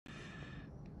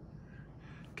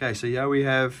Okay, so here we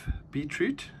have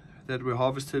beetroot that were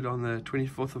harvested on the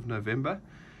 24th of November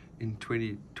in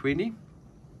 2020.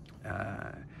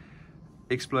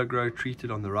 ExploGrow treated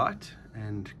on the right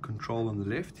and control on the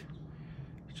left,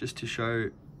 just to show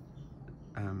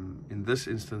in this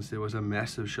instance there was a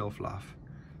massive shelf life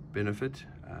benefit.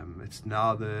 It's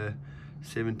now the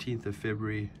 17th of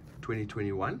February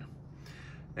 2021,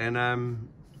 and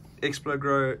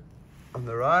ExploGrow on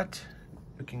the right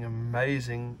looking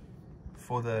amazing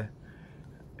for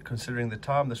considering the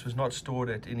time. This was not stored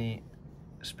at any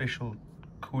special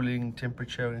cooling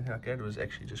temperature or anything like that. It was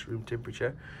actually just room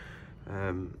temperature.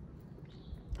 There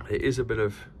is a bit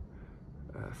of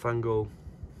fungal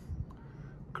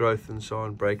growth and so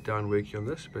on, breakdown working on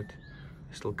this, but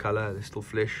there's still color, there's still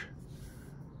flesh.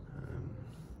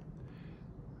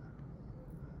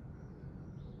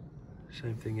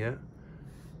 Same thing here.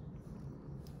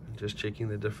 And just checking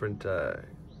the different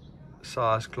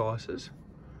size classes.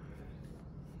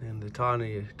 And the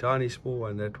tiny small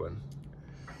one, that one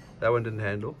didn't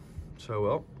handle so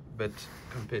well, but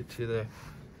compared to the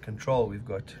control we've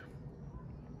got,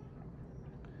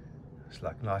 it's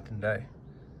like night and day.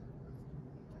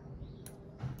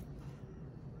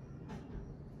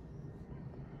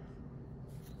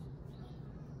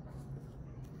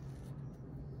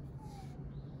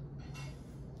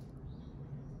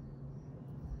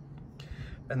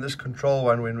 And this control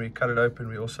one, when we cut it open,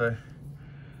 we also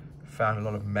found a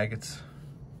lot of maggots.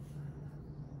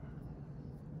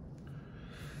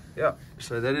 Yeah,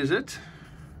 so that is it.